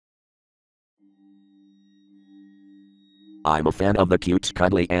I'm a fan of the cute,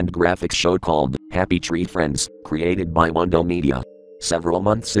 cuddly and graphic show called Happy Tree Friends, created by Wando Media. Several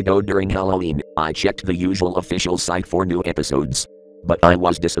months ago during Halloween, I checked the usual official site for new episodes. But I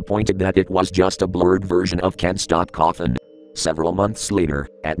was disappointed that it was just a blurred version of Can't Stop Coughin'. Several months later,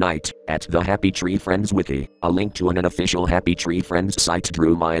 at night, at the Happy Tree Friends wiki, a link to an official Happy Tree Friends site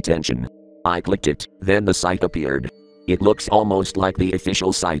drew my attention. I clicked it, then the site appeared. It looks almost like the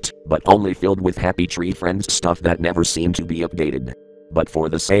official site, but only filled with Happy Tree Friends stuff that never seemed to be updated. But for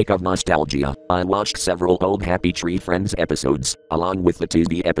the sake of nostalgia, I watched several old Happy Tree Friends episodes, along with the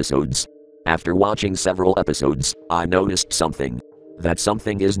TV episodes. After watching several episodes, I noticed something. That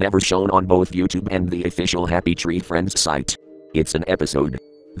something is never shown on both YouTube and the official Happy Tree Friends site. It's an episode.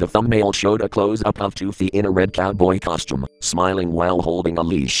 The thumbnail showed a close-up of Toothin in a red cowboy costume, smiling while holding a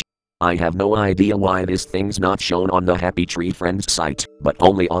leash. I have no idea why this thing's not shown on the Happy Tree Friends site, but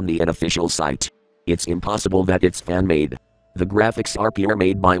only on the unofficial site. It's impossible that it's fan-made. The graphics are pure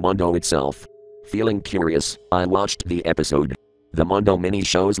made by Wando itself. Feeling curious, I watched the episode. The Wando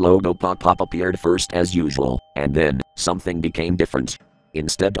mini-show's logo pop-up appeared first as usual, and then, something became different.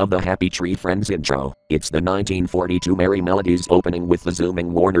 Instead of the Happy Tree Friends intro, it's the 1942 Merry Melodies opening with the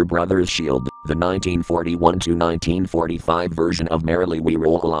zooming Warner Brothers shield, the 1941 to 1945 version of Merrily We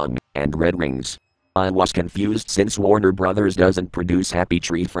Roll Along, and Red Rings. I was confused since Warner Brothers doesn't produce Happy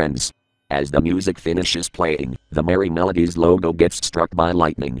Tree Friends. As the music finishes playing, the Merry Melodies logo gets struck by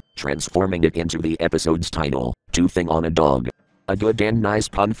lightning, transforming it into the episode's title, Toothin on a Dog. A good and nice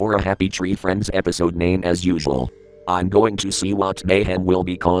pun for a Happy Tree Friends episode name as usual. I'm going to see what mayhem will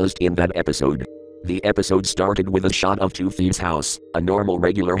be caused in that episode. The episode started with a shot of Toothin's house, a normal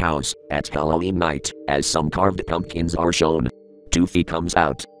regular house, at Halloween night, as some carved pumpkins are shown. Toothin comes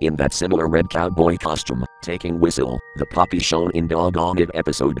out, in that similar red cowboy costume, taking Whistle, the puppy shown in Doggone It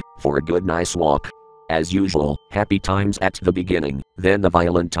episode, for a good nice walk. As usual, happy times at the beginning, then the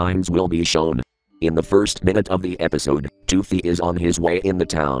violent times will be shown. In the first minute of the episode, Toothin is on his way in the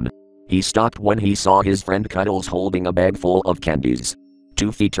town. He stopped when he saw his friend Cuddles holding a bag full of candies.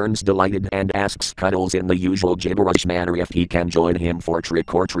 Toothin turns delighted and asks Cuddles in the usual gibberish manner if he can join him for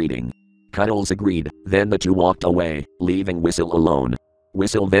trick-or-treating. Cuddles agreed, then the two walked away, leaving Whistle alone.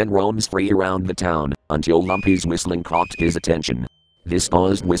 Whistle then roams free around the town, until Lumpy's whistling caught his attention. This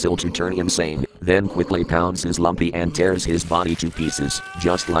caused Whistle to turn insane, then quickly pounces Lumpy and tears his body to pieces,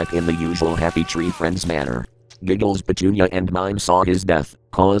 just like in the usual Happy Tree Friends manner. Giggles, Petunia and Mime saw his death,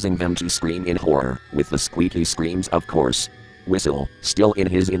 causing them to scream in horror, with the squeaky screams of course. Whistle, still in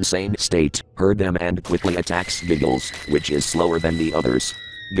his insane state, heard them and quickly attacks Giggles, which is slower than the others.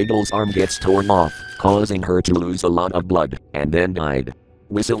 Giggles' arm gets torn off, causing her to lose a lot of blood, and then died.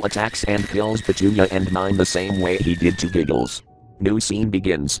 Whistle attacks and kills Petunia and Mime the same way he did to Giggles. New scene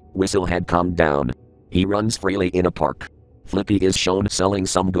begins. Whistle had calmed down. He runs freely in a park. Flippy is shown selling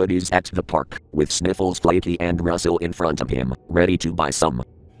some goodies at the park, with Sniffles, Flaky and Russell in front of him, ready to buy some.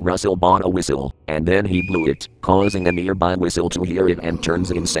 Russell bought a whistle, and then he blew it, causing a nearby Whistle to hear it and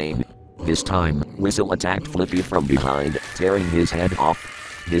turns insane. This time, Whistle attacked Flippy from behind, tearing his head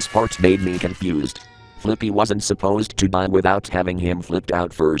off. This part made me confused. Flippy wasn't supposed to die without having him flipped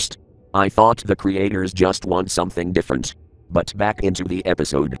out first. I thought the creators just want something different. But back into the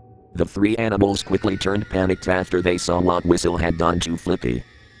episode. The three animals quickly turned panicked after they saw what Whistle had done to Flippy.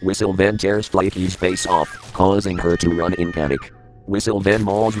 Whistle then tears Flaky's face off, causing her to run in panic. Whistle then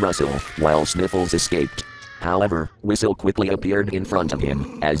mauls Russell, while Sniffles escaped. However, Whistle quickly appeared in front of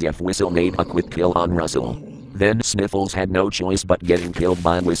him, as if Whistle made a quick kill on Russell. Then Sniffles had no choice but getting killed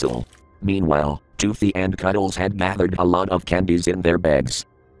by Whistle. Meanwhile, Toothin and Cuddles had gathered a lot of candies in their bags.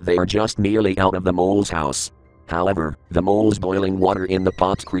 They are just nearly out of the mole's house. However, the mole's boiling water in the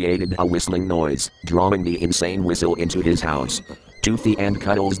pot created a whistling noise, drawing the insane Whistle into his house. Toothin and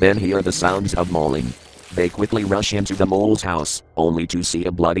Cuddles then hear the sounds of mauling. They quickly rush into the mole's house, only to see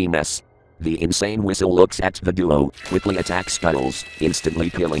a bloody mess. The insane Whistle looks at the duo, quickly attacks Cuddles, instantly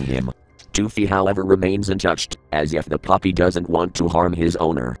killing him. Toothin however remains untouched, as if the puppy doesn't want to harm his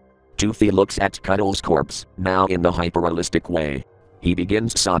owner. Toothin looks at Cuddles' corpse, now in the hyper-realistic way. He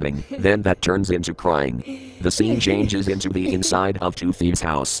begins sobbing, then that turns into crying. The scene changes into the inside of Toothin's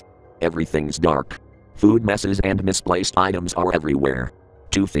house. Everything's dark. Food messes and misplaced items are everywhere.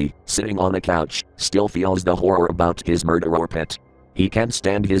 Toothin, sitting on a couch, still feels the horror about his murderer pet. He can't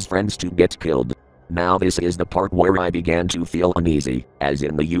stand his friends to get killed. Now this is the part where I began to feel uneasy, as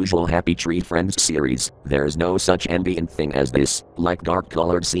in the usual Happy Tree Friends series, there's no such ambient thing as this, like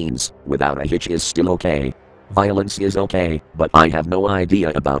dark-colored scenes, without a hitch is still okay. Violence is okay, but I have no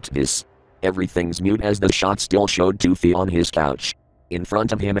idea about this. Everything's mute as the shot still showed Toothin on his couch. In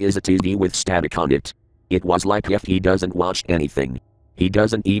front of him is a TV with static on it. It was like if he doesn't watch anything. He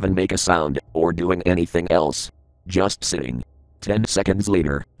doesn't even make a sound, or doing anything else. Just sitting. 10 seconds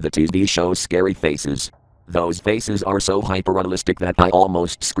later, the TV shows scary faces. Those faces are so hyperrealistic that I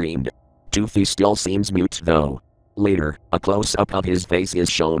almost screamed. Toothy still seems mute though. Later, a close-up of his face is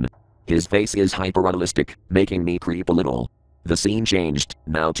shown. His face is hyperrealistic, making me creep a little. The scene changed,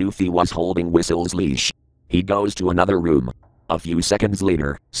 now Toothy was holding Whistle's leash. He goes to another room. A few seconds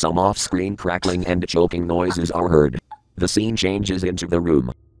later, some off-screen crackling and choking noises are heard. The scene changes into the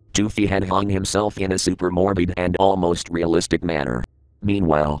room. Toothy had hung himself in a super morbid and almost realistic manner.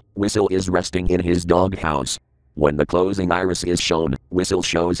 Meanwhile, Whistle is resting in his doghouse. When the closing iris is shown, Whistle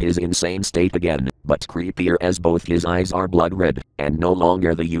shows his insane state again, but creepier as both his eyes are blood red, and no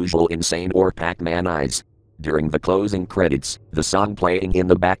longer the usual insane or Pac-Man eyes. During the closing credits, the song playing in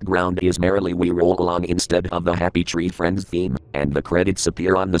the background is Merrily We Roll Along instead of the Happy Tree Friends theme, and the credits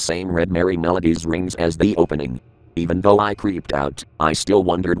appear on the same Red Merry Melodies rings as the opening. Even though I creeped out, I still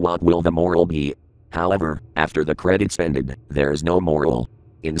wondered what will the moral be. However, after the credits ended, there's no moral.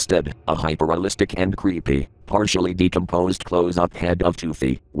 Instead, a hyperrealistic and creepy, partially decomposed close-up head of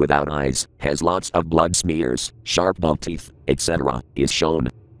Toothy, without eyes, has lots of blood smears, sharp buck teeth, etc., is shown.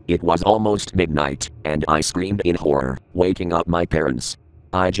 It was almost midnight, and I screamed in horror, waking up my parents.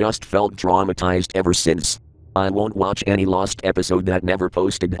 I just felt traumatized ever since. I won't watch any lost episode that never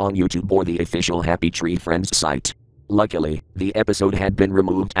posted on YouTube or the official Happy Tree Friends site. Luckily, the episode had been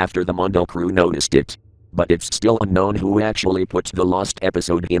removed after the Mundo crew noticed it. But it's still unknown who actually put the lost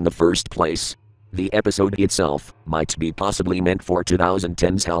episode in the first place. The episode itself might be possibly meant for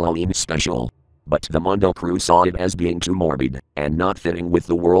 2010's Halloween special. But the Mundo crew saw it as being too morbid, and not fitting with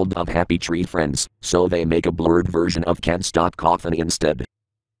the world of Happy Tree Friends, so they make a blurred version of Can't Stop Coughing instead.